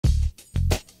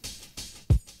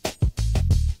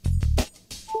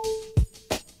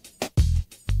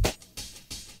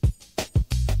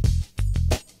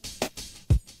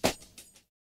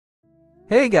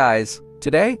Hey guys!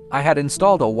 Today, I had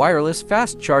installed a wireless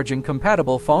fast-charging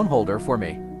compatible phone holder for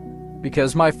me.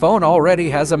 Because my phone already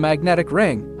has a magnetic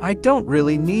ring, I don't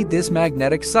really need this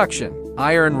magnetic suction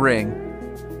iron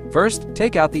ring. First,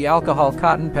 take out the alcohol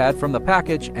cotton pad from the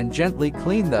package and gently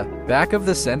clean the back of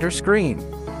the center screen.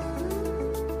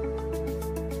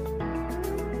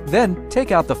 Then,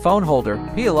 take out the phone holder,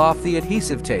 peel off the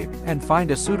adhesive tape, and find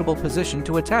a suitable position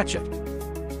to attach it.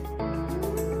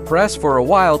 Press for a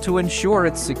while to ensure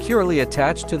it's securely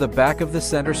attached to the back of the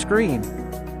center screen.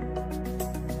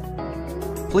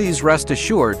 Please rest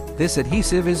assured, this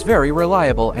adhesive is very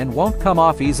reliable and won't come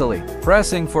off easily.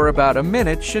 Pressing for about a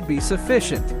minute should be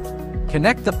sufficient.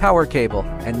 Connect the power cable,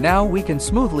 and now we can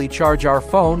smoothly charge our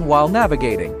phone while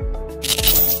navigating.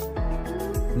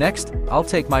 Next, I'll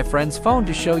take my friend's phone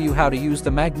to show you how to use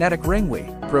the magnetic ring we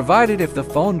provided. If the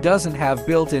phone doesn't have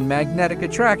built-in magnetic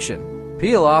attraction,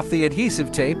 peel off the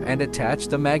adhesive tape and attach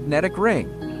the magnetic ring.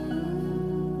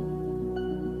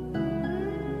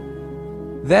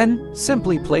 Then,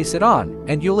 simply place it on,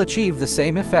 and you'll achieve the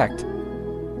same effect.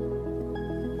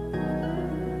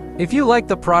 If you like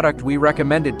the product we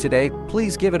recommended today,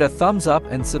 please give it a thumbs up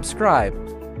and subscribe.